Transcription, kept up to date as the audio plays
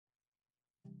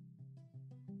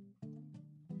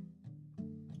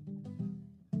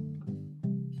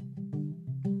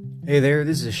Hey there,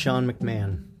 this is Sean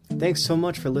McMahon. Thanks so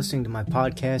much for listening to my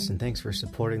podcast, and thanks for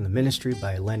supporting the ministry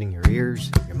by lending your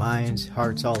ears, your minds,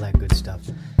 hearts, all that good stuff.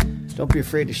 Don't be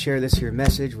afraid to share this here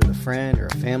message with a friend or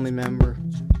a family member,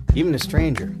 even a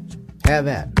stranger. Have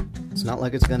at it. It's not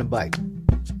like it's going to bite.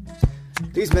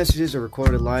 These messages are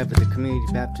recorded live at the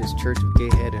Community Baptist Church of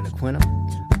Gayhead in Aquina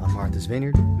on Martha's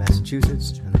Vineyard,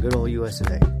 Massachusetts, and the good old US of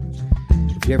A.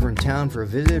 If you're ever in town for a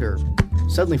visit or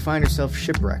suddenly find yourself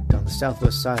shipwrecked on the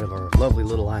southwest side of our lovely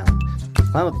little island,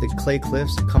 climb up the clay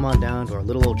cliffs and come on down to our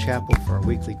little old chapel for our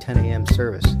weekly 10 a.m.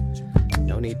 service.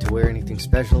 No need to wear anything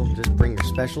special, just bring your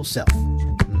special self.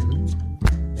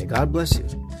 May God bless you.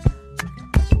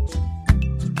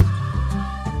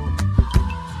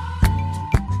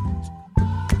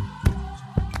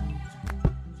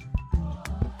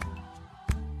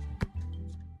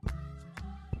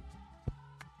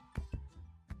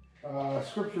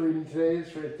 Scripture reading today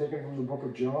is taken from the book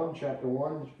of John, chapter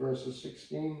 1, verses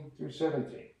 16 through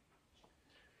 17.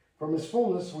 From his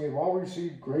fullness we have all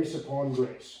received grace upon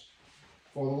grace.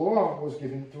 For the law was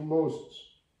given through Moses.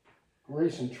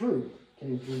 Grace and truth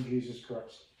came through Jesus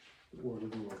Christ. The word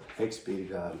of the Lord. Thanks be to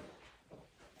God.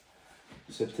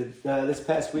 So this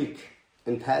past week,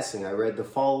 in passing, I read the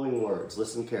following words.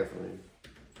 Listen carefully.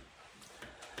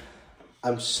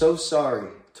 I'm so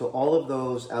sorry to all of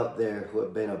those out there who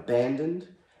have been abandoned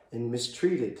and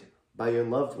mistreated by your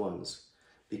loved ones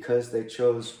because they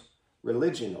chose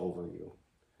religion over you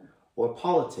or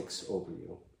politics over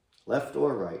you, left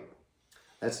or right.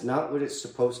 That's not what it's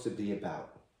supposed to be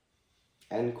about.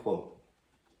 End quote.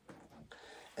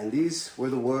 And these were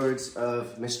the words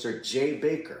of Mr. Jay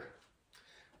Baker,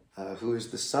 who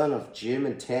is the son of Jim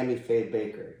and Tammy Faye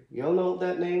Baker. You all know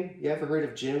that name? You ever heard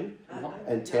of Jim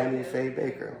and Tammy Faye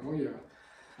Baker? Oh, yeah.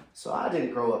 So I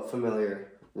didn't grow up familiar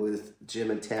with Jim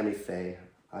and Tammy Faye.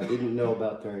 I didn't know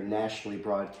about their nationally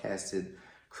broadcasted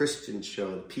Christian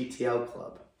show, the PTL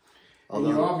Club. And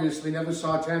you obviously never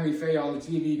saw Tammy Faye on the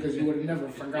TV because you would have never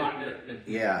forgotten it.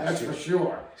 Yeah. That's for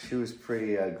sure. She was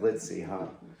pretty glitzy, huh?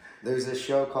 There's a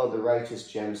show called The Righteous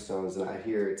Gemstones, and I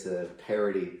hear it's a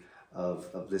parody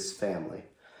of this family.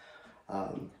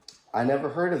 I never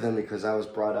heard of them because I was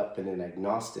brought up in an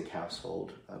agnostic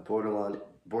household,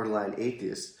 borderline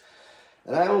atheist.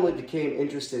 And I only became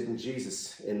interested in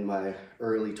Jesus in my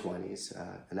early 20s.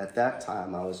 And at that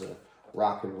time, I was a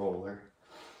rock and roller.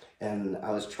 And I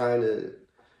was trying to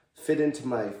fit into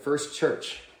my first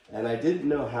church. And I didn't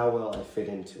know how well I fit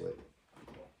into it.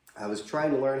 I was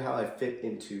trying to learn how I fit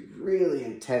into really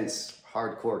intense,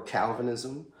 hardcore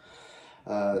Calvinism.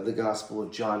 The Gospel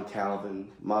of John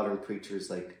Calvin, modern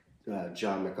preachers like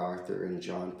John MacArthur and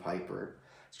John Piper.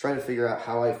 I was trying to figure out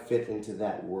how I fit into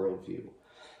that worldview.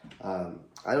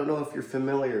 I don't know if you're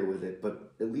familiar with it,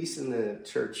 but at least in the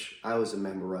church I was a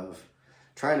member of,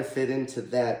 trying to fit into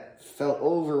that felt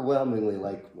overwhelmingly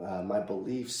like my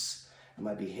beliefs and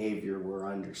my behavior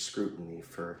were under scrutiny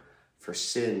for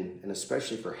sin and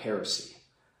especially for heresy.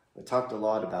 I talked a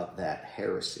lot about that,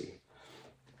 heresy.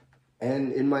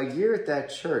 And in my year at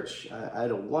that church, I had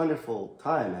a wonderful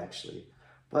time actually,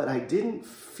 but I didn't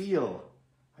feel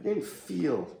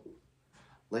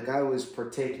like I was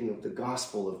partaking of the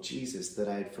gospel of Jesus that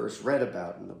I had first read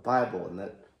about in the Bible and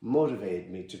that motivated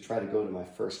me to try to go to my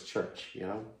first church, you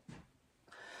know?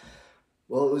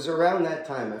 Well, it was around that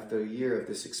time, after a year of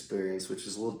this experience, which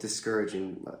was a little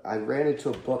discouraging, I ran into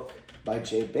a book by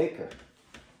Jay Baker,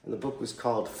 and the book was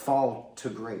called Fall to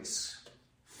Grace.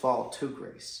 Fall to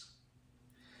Grace.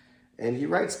 And he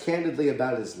writes candidly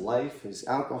about his life, his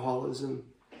alcoholism,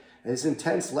 and his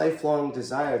intense lifelong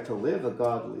desire to live a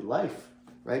godly life,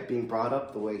 right? Being brought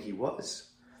up the way he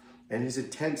was. And his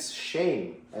intense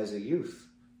shame as a youth,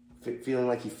 feeling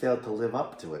like he failed to live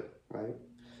up to it, right?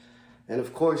 And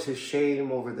of course, his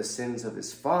shame over the sins of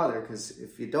his father, because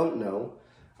if you don't know,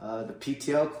 the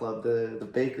PTL Club, the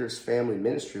Baker's family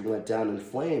ministry, went down in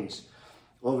flames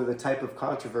over the type of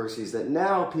controversies that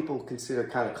now people consider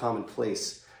kind of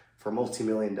commonplace for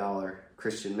multi-million-dollar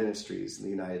Christian ministries in the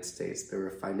United States. There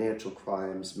were financial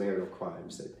crimes, marital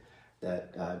crimes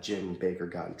that Jim Baker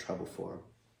got in trouble for.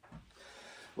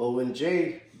 Well, when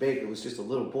Jay Baker was just a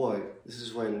little boy, this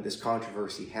is when this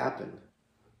controversy happened.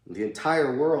 The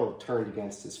entire world turned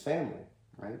against his family,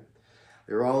 right?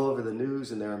 They were all over the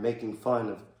news and they were making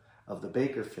fun of the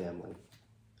Baker family.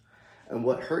 And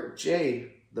what hurt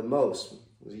Jay the most,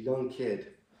 as a young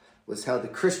kid, was how the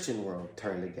Christian world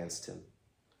turned against him.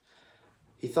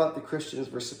 He thought the Christians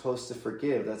were supposed to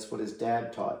forgive. That's what his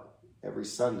dad taught every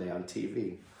Sunday on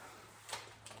TV.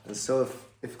 And so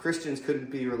if Christians couldn't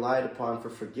be relied upon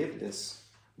for forgiveness,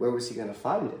 where was he going to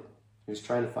find it? He was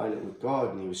trying to find it with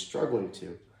God, and he was struggling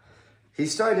to. he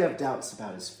started to have doubts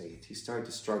about his faith. He started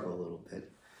to struggle a little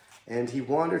bit. And he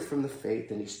wandered from the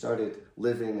faith, and he started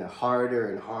living a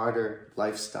harder and harder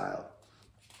lifestyle.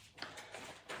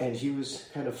 And he was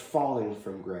kind of falling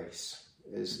from grace,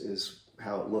 is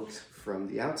how it looked from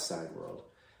the outside world.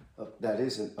 That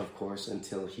isn't, of course,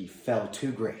 until he fell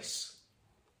to grace.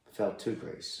 Fell to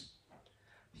grace.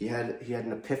 He had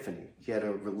an epiphany. He had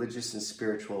a religious and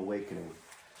spiritual awakening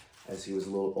as he was a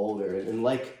little older. And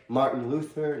like Martin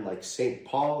Luther and like St.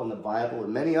 Paul in the Bible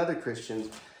and many other Christians,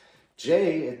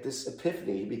 Jay, at this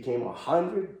epiphany, he became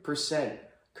 100%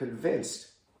 convinced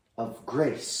of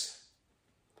grace.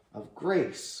 Of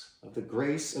grace. Of the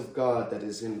grace of God that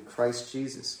is in Christ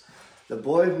Jesus. The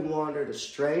boy who wandered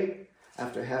astray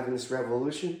after having this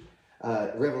revelation,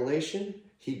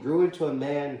 he grew into a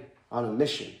man on a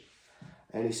mission.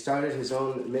 And he started his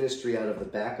own ministry out of the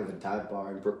back of a dive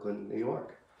bar in Brooklyn, New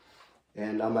York.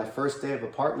 And on my first day of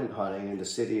apartment hunting in the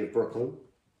city of Brooklyn,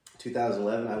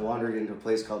 2011, I wandered into a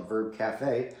place called Verb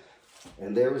Cafe.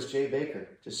 And there was Jay Baker,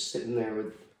 just sitting there with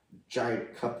a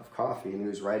giant cup of coffee. And he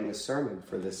was writing a sermon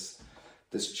for this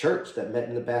church that met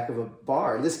in the back of a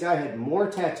bar. And this guy had more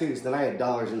tattoos than I had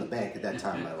dollars in the bank at that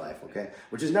time in my life, okay?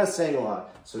 Which is not saying a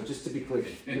lot. So just to be clear,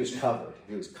 he was covered.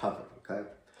 He was covered, okay?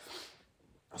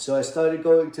 So I started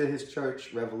going to his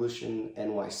church, Revolution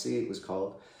NYC it was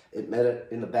called. It met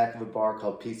in the back of a bar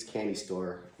called Pete's Candy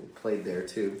Store. We played there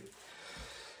too.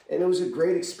 And it was a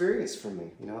great experience for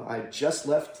me. You know, I just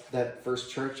left that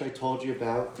first church I told you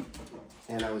about.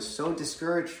 And I was so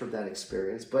discouraged from that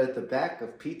experience. But at the back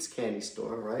of Pete's Candy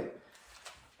Store, right,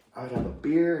 I would have a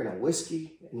beer and a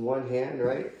whiskey in one hand,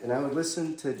 right? And I would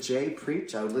listen to Jay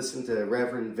preach. I would listen to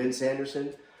Reverend Vince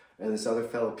Anderson and this other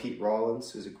fellow, Pete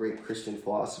Rollins, who's a great Christian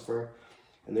philosopher.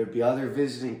 And there'd be other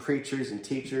visiting preachers and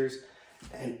teachers.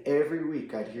 And every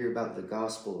week I'd hear about the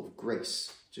gospel of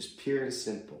grace. Just pure and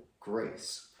simple,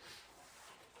 grace.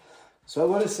 So I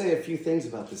want to say a few things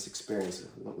about this experience.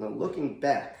 Now, looking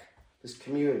back, this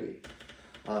community,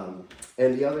 and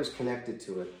the others connected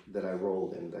to it that I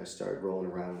rolled in, that I started rolling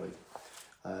around with,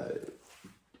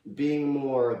 being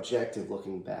more objective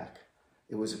looking back,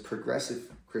 it was a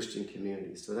progressive Christian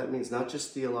community. So that means not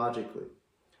just theologically,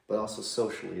 but also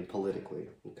socially and politically,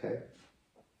 okay?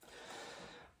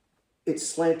 It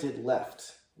slanted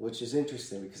left, which is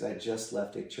interesting because I just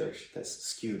left a church that's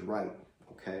skewed right,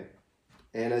 okay?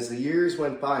 And as the years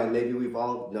went by, and maybe we've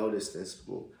all noticed this,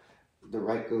 the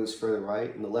right goes further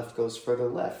right and the left goes further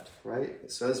left, right?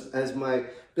 So as my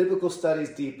biblical studies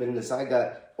deepened, as I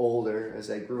got older, as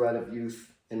I grew out of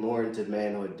youth and more into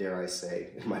manhood, dare I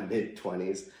say, in my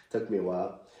mid-20s, took me a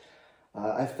while,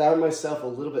 I found myself a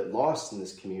little bit lost in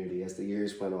this community as the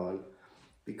years went on,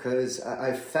 because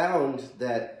I found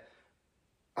that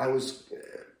I was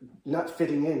not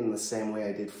fitting in the same way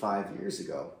I did 5 years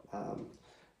ago.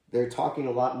 They're talking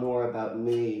a lot more about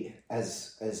me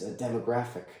as a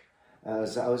demographic.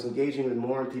 As I was engaging with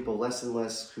more people, less and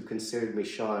less who considered me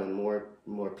Sean, and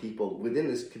more people within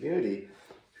this community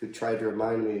who tried to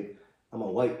remind me I'm a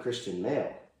white Christian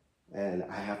male, and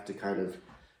I have to kind of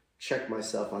check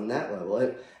myself on that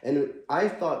level. And I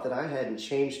thought that I hadn't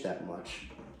changed that much.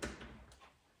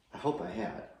 I hope I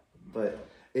had, but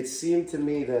it seemed to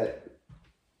me that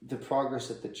the progress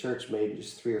that the church made in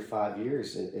just 3 or 5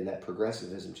 years in that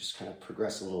progressivism just kind of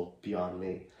progressed a little beyond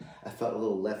me. I felt a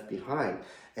little left behind.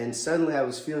 And suddenly I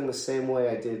was feeling the same way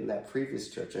I did in that previous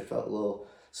church. I felt a little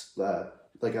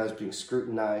like I was being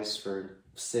scrutinized for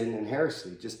sin and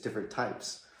heresy, just different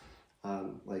types.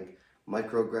 Like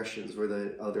microaggressions were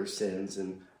the other sins,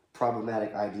 and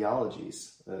problematic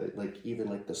ideologies, like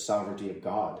the sovereignty of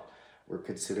God, were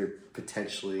considered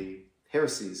potentially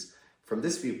heresies from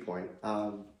this viewpoint.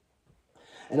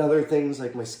 And other things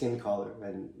like my skin color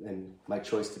and my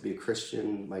choice to be a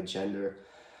Christian, my gender.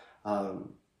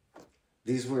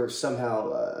 These were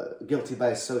somehow guilty by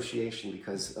association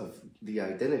because of the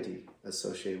identity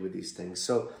associated with these things.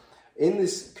 So in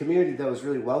this community that was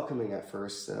really welcoming at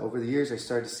first, over the years I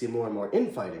started to see more and more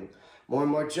infighting, more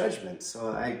and more judgment.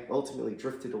 So I ultimately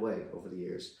drifted away over the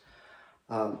years.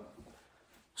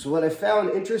 So what I found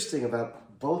interesting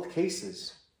about both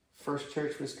cases, first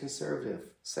church was conservative,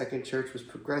 second church was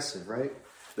progressive, right?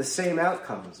 The same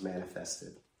outcome was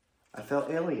manifested. I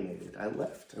felt alienated. I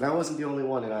left. And I wasn't the only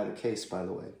one in either case, by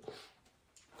the way.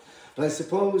 But I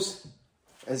suppose,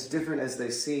 as different as they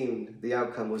seemed, the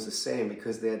outcome was the same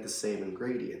because they had the same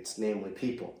ingredients, namely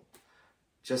people.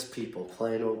 Just people,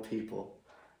 plain old people.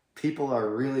 People are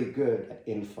really good at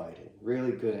infighting,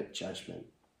 really good at judgment,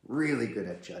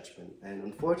 and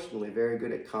unfortunately very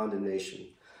good at condemnation.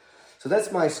 So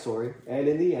that's my story. And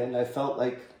in the end, I felt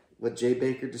like what Jay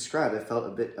Baker described. I felt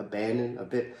a bit abandoned, a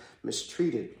bit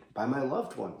mistreated by my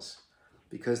loved ones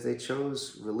because they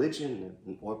chose religion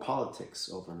or politics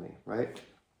over me, right?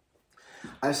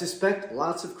 I suspect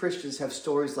lots of Christians have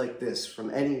stories like this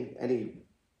from any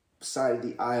side of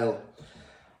the aisle.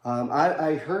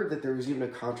 I heard that there was even a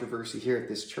controversy here at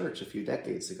this church a few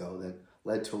decades ago that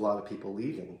led to a lot of people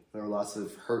leaving. There were lots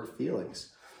of hurt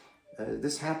feelings.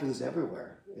 This happens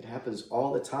everywhere. It happens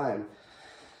all the time.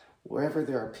 Wherever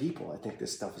there are people, I think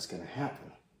this stuff is going to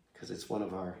happen because it's one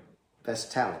of our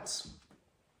best talents.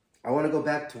 I want to go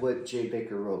back to what Jay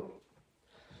Baker wrote.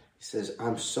 He says,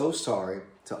 "I'm so sorry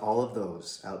to all of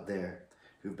those out there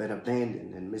who've been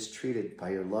abandoned and mistreated by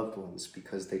your loved ones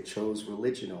because they chose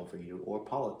religion over you or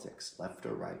politics, left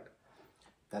or right.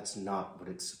 That's not what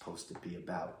it's supposed to be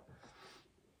about."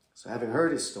 So having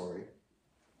heard his story,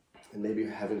 and maybe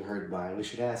having heard mine, we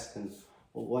should ask him,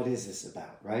 well, what is this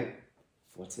about, right?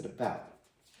 What's it about?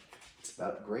 It's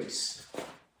about grace.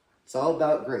 It's all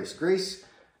about grace.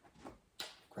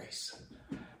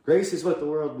 Grace is what the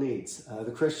world needs.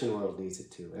 The Christian world needs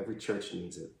it too. Every church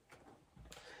needs it.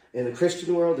 In the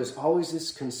Christian world, there's always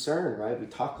this concern, right? We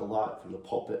talk a lot from the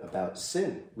pulpit about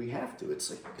sin. We have to.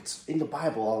 It's in the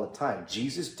Bible all the time.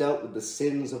 Jesus dealt with the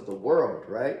sins of the world,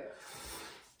 right?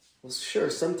 Well, sure,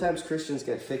 sometimes Christians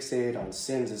get fixated on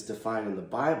sins as defined in the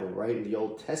Bible, right, in the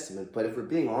Old Testament. But if we're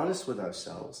being honest with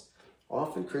ourselves,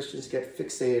 often Christians get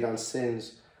fixated on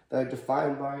sins that are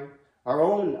defined by our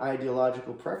own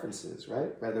ideological preferences,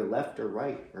 right? Whether left or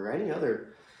right or any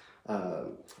other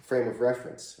frame of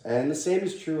reference. And the same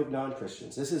is true of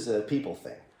non-Christians. This is a people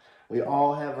thing. We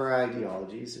all have our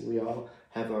ideologies and we all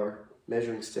have our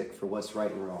measuring stick for what's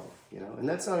right and wrong, and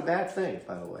that's not a bad thing,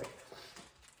 by the way.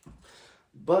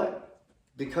 But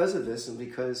because of this and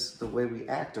because the way we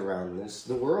act around this,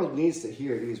 the world needs to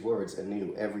hear these words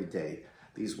anew every day.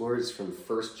 These words from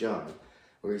 1 John,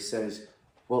 where he says,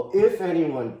 well, if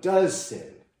anyone does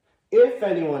sin, it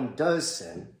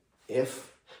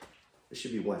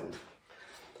should be when.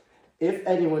 If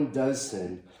anyone does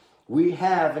sin, we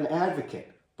have an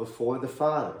advocate before the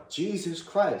Father, Jesus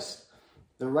Christ,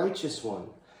 the righteous one.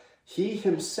 He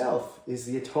himself is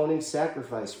the atoning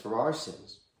sacrifice for our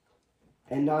sins.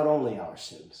 And not only our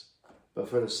sins, but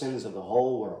for the sins of the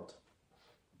whole world.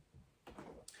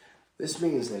 This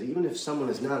means that even if someone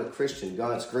is not a Christian,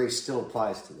 God's grace still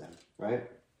applies to them, right?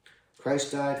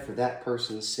 Christ died for that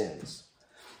person's sins.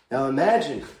 Now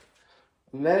imagine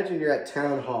you're at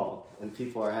town hall and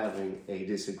people are having a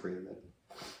disagreement.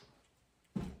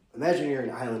 Imagine you're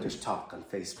in Islanders Talk on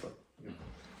Facebook.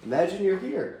 Imagine you're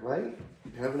here, right?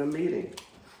 You're having a meeting.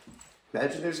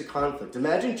 Imagine there's a conflict.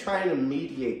 Imagine trying to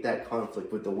mediate that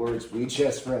conflict with the words we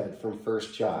just read from 1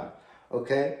 John,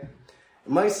 okay?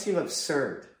 It might seem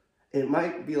absurd. It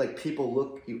might be like people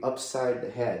look you upside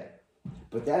the head.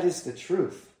 But that is the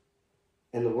truth.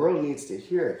 And the world needs to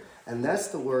hear it. And that's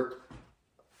the work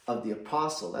of the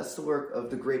apostle. That's the work of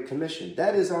the Great Commission.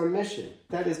 That is our mission.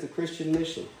 That is the Christian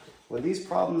mission. When these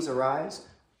problems arise,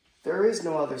 there is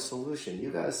no other solution.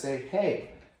 You got to say,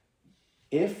 hey,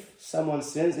 if someone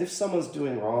sins, if someone's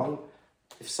doing wrong,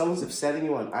 if someone's upsetting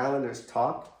you on Islanders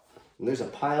Talk, and there's a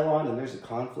pile-on and there's a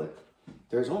conflict,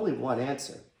 there's only one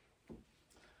answer.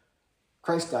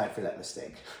 Christ died for that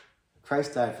mistake.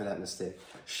 Christ died for that mistake.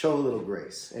 Show a little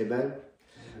grace. Amen?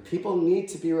 People need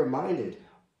to be reminded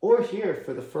or hear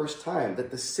for the first time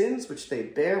that the sins which they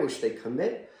bear, which they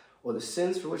commit, or the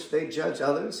sins for which they judge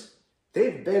others,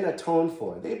 they've been atoned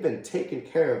for. They've been taken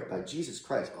care of by Jesus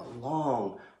Christ a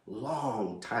long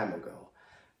time ago.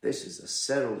 This is a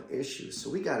settled issue, so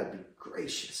we got to be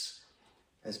gracious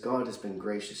as God has been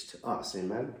gracious to us.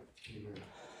 Amen? Amen.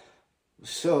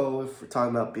 So if we're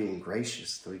talking about being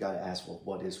gracious, then we got to ask, well,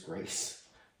 what is grace?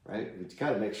 Right? We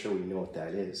got to make sure we know what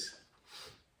that is.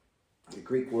 The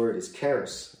Greek word is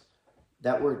charis.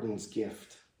 That word means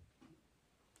gift.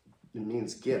 It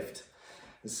means gift.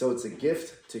 And so it's a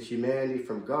gift to humanity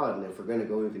from God. And if we're going to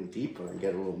go even deeper and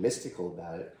get a little mystical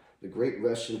about it, the great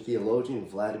Russian theologian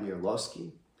Vladimir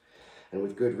Lossky, and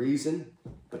with good reason,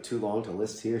 but too long to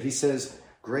list here, he says,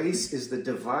 grace is the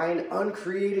divine,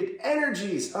 uncreated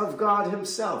energies of God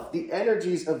himself. The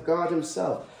energies of God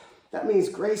himself. That means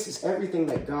grace is everything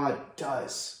that God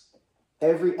does.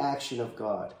 Every action of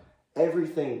God.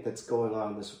 Everything that's going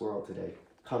on in this world today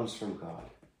comes from God.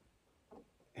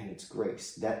 And it's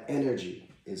grace. That energy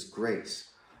is grace.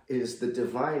 It is the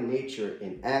divine nature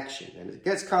in action. And it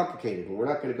gets complicated, and we're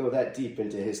not going to go that deep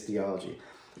into his theology.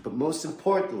 But most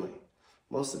importantly,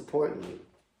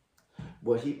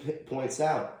 what he points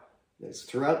out is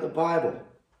throughout the Bible,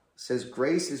 says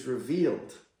grace is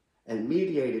revealed and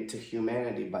mediated to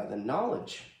humanity by the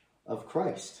knowledge of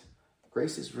Christ.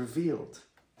 Grace is revealed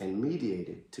and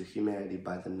mediated to humanity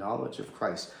by the knowledge of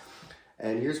Christ.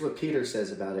 And here's what Peter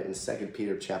says about it in 2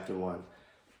 Peter chapter 1.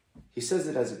 He says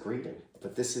it as a greeting,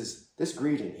 but this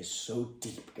greeting is so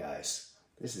deep, guys.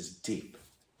 This is deep.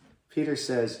 Peter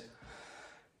says,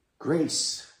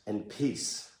 grace and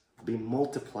peace be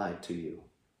multiplied to you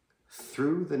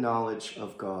through the knowledge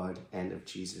of God and of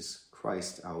Jesus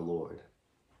Christ our Lord.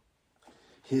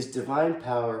 His divine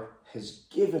power has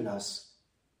given us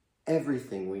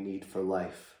everything we need for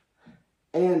life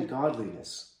and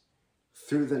godliness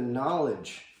through the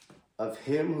knowledge of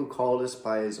him who called us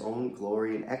by his own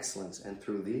glory and excellence. And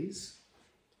through these,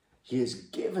 he has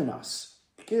given us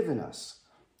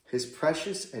his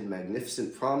precious and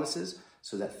magnificent promises,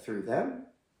 so that through them,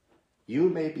 you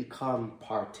may become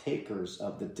partakers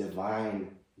of the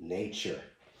divine nature.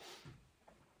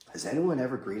 Has anyone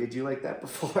ever greeted you like that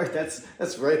before?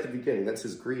 That's right at the beginning. That's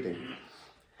his greeting.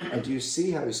 And do you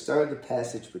see how he started the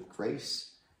passage with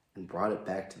grace and brought it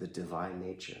back to the divine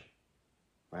nature,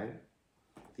 right?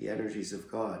 The energies of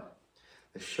God.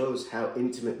 It shows how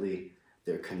intimately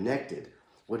they're connected.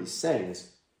 What he's saying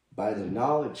is, by the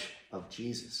knowledge of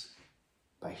Jesus,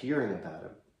 by hearing about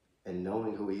him and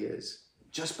knowing who he is,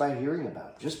 just by hearing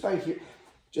about him,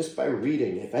 just by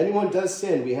reading. If anyone does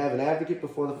sin, we have an advocate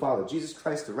before the Father, Jesus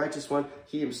Christ, the righteous one.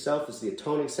 He himself is the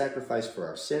atoning sacrifice for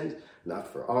our sins,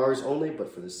 not for ours only,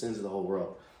 but for the sins of the whole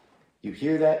world. You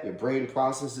hear that, your brain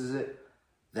processes it.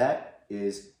 That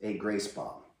is a grace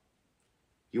bomb.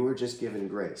 You were just given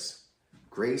grace.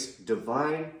 Grace,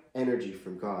 divine energy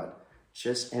from God,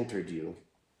 just entered you.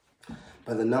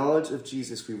 By the knowledge of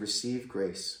Jesus, we receive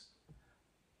grace.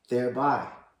 Thereby,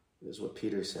 is what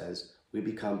Peter says, we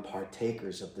become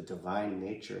partakers of the divine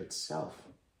nature itself.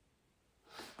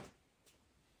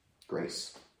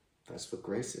 Grace. That's what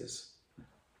grace is.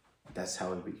 That's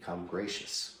how we become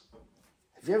gracious.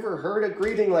 Have you ever heard a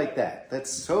greeting like that?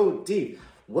 That's so deep.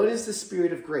 What is the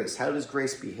spirit of grace? How does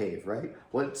grace behave, right?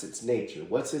 What's its nature?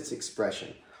 What's its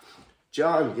expression?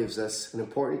 John gives us an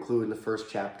important clue in the first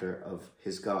chapter of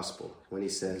his gospel when he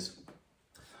says,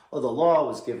 the law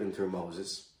was given through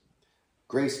Moses.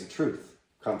 Grace and truth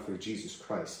come through Jesus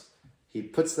Christ. He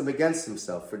puts them against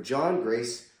himself. For John,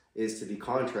 grace is to be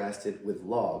contrasted with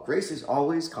law. Grace is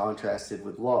always contrasted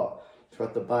with law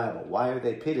throughout the Bible. Why are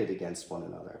they pitted against one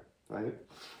another, right?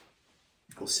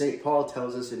 Well, St. Paul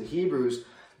tells us in Hebrews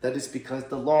that it's because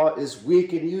the law is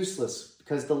weak and useless,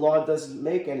 because the law doesn't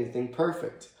make anything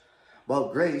perfect.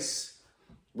 While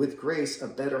with grace, a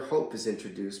better hope is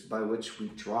introduced by which we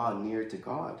draw near to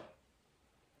God.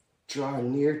 Draw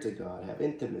near to God, have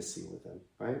intimacy with him,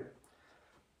 right?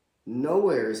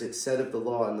 Nowhere is it said of the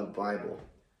law in the Bible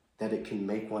that it can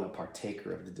make one a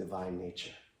partaker of the divine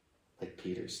nature, like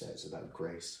Peter says about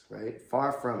grace, right?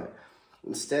 Far from it.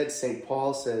 Instead, St.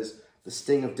 Paul says the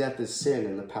sting of death is sin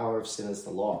and the power of sin is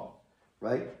the law,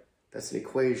 right? That's an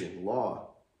equation. Law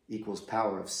equals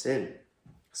power of sin.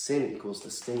 Sin equals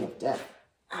the sting of death.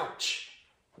 Ouch.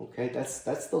 Okay,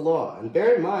 that's the law. And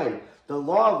bear in mind, the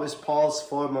law was Paul's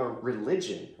form of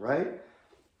religion, right?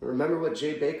 Remember what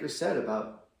Jay Baker said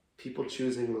about people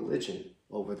choosing religion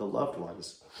over the loved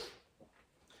ones.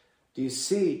 Do you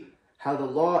see how the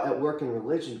law at work in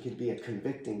religion can be a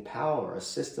convicting power, a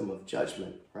system of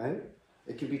judgment, right?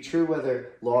 It can be true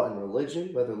whether law in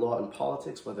religion, whether law in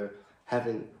politics, whether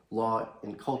having law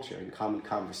in culture, in common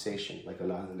conversation, like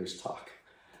when islanders talk.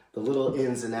 The little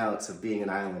ins and outs of being an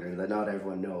islander that not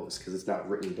everyone knows because it's not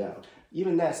written down.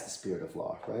 Even that's the spirit of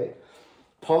law, right?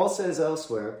 Paul says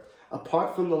elsewhere,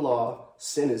 apart from the law,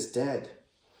 sin is dead.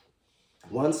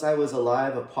 Once I was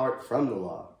alive apart from the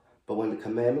law, but when the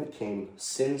commandment came,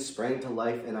 sin sprang to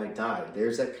life and I died.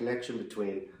 There's that connection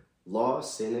between law,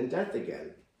 sin, and death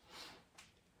again.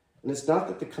 And it's not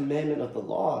that the commandment of the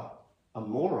law,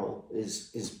 immoral,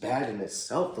 is bad in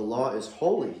itself. The law is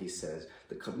holy, he says.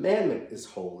 The commandment is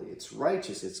holy. It's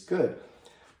righteous. It's good.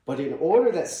 But in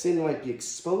order that sin might be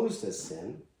exposed as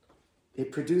sin,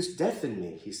 it produced death in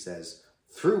me, he says,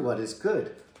 through what is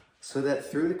good, so that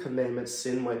through the commandment,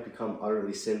 sin might become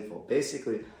utterly sinful.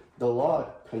 Basically, the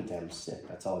law condemns sin.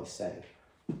 That's all he's saying.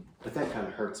 But that kind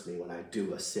of hurts me when I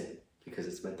do a sin because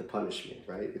it's meant to punish me,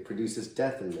 right? It produces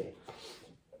death in me.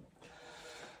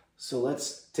 So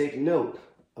let's take note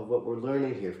of what we're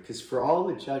learning here, because for all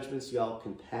the judgments y'all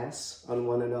can pass on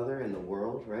one another in the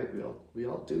world, right? We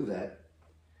all do that.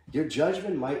 Your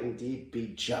judgment might indeed be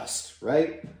just,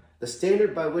 right? The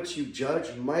standard by which you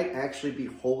judge might actually be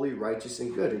holy, righteous,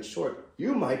 and good. In short,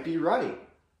 you might be right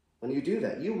when you do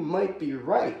that. You might be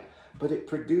right, but it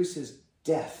produces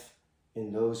death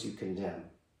in those you condemn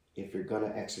if you're going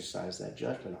to exercise that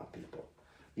judgment on people.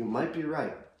 You might be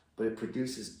right, but it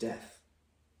produces death.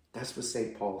 That's what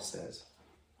St. Paul says.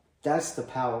 That's the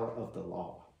power of the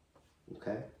law.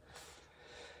 Okay?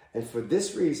 And for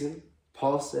this reason,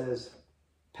 Paul says,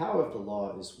 power of the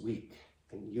law is weak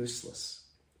and useless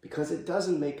because it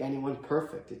doesn't make anyone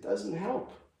perfect. It doesn't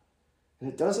help. And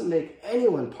it doesn't make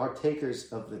anyone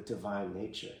partakers of the divine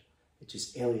nature. It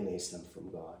just alienates them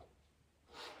from God.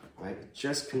 Right? It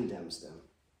just condemns them.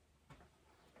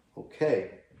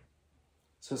 Okay.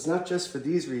 So it's not just for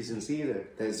these reasons either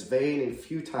that it's vain and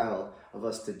futile of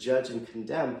us to judge and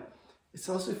condemn. It's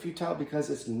also futile because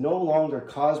it's no longer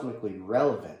cosmically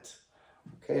relevant.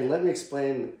 Okay, and let me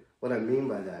explain what I mean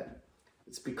by that.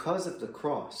 It's because of the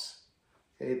cross.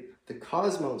 Okay, the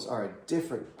cosmos are a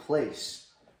different place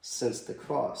since the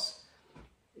cross.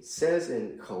 It says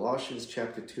in Colossians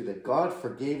chapter 2 that God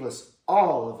forgave us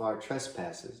all of our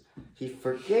trespasses. He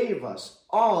forgave us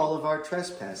all of our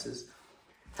trespasses,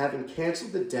 having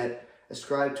canceled the debt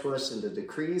ascribed to us in the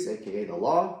decrees, aka the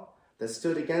law, that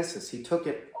stood against us. He took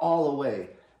it all away,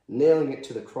 nailing it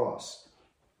to the cross.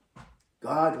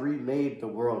 God remade the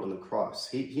world on the cross.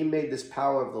 He made this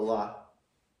power of the law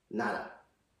nada,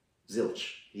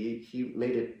 zilch. He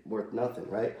made it worth nothing,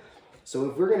 right? So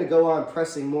if we're going to go on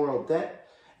pressing moral debt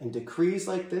and decrees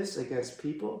like this against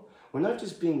people, we're not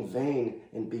just being vain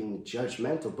and being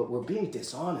judgmental, but we're being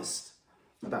dishonest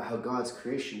about how God's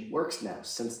creation works now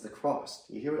since the cross.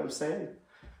 You hear what I'm saying?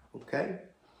 Okay?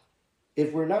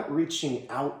 If we're not reaching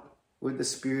out with the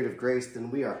Spirit of grace,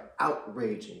 then we are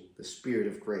outraging the Spirit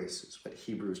of grace, is what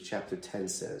Hebrews chapter 10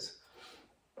 says.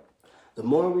 The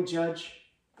more we judge,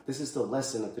 this is the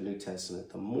lesson of the New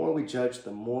Testament. The more we judge,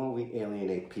 the more we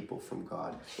alienate people from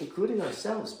God, including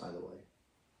ourselves, by the way.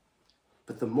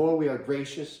 But the more we are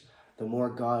gracious, the more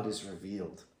God is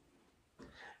revealed.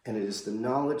 And it is the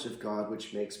knowledge of God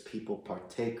which makes people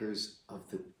partakers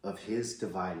of his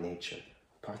divine nature,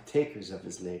 partakers of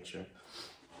his nature.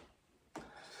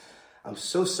 I'm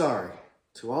so sorry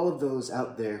to all of those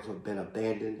out there who have been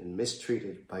abandoned and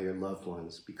mistreated by your loved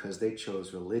ones because they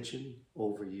chose religion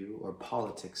over you or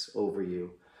politics over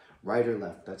you, right or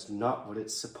left. That's not what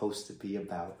it's supposed to be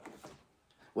about.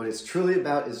 What it's truly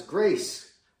about is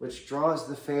grace, which draws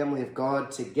the family of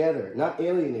God together, not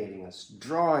alienating us,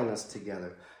 drawing us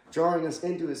together, drawing us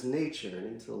into his nature and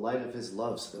into the light of his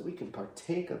love so that we can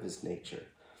partake of his nature.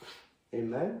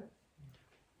 Amen?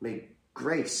 May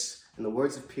grace, in the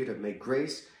words of Peter, may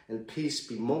grace and peace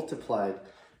be multiplied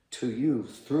to you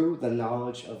through the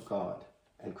knowledge of God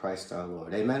and Christ our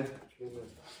Lord. Amen?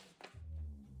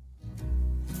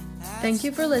 Thank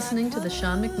you for listening to the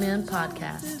Sean McMahon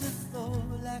podcast.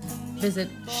 Visit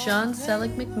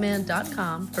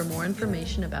SeanSeligMcMahon.com for more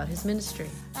information about his ministry.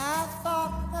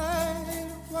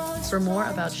 For more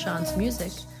about Sean's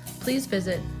music, please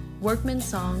visit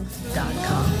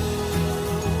workmansong.com.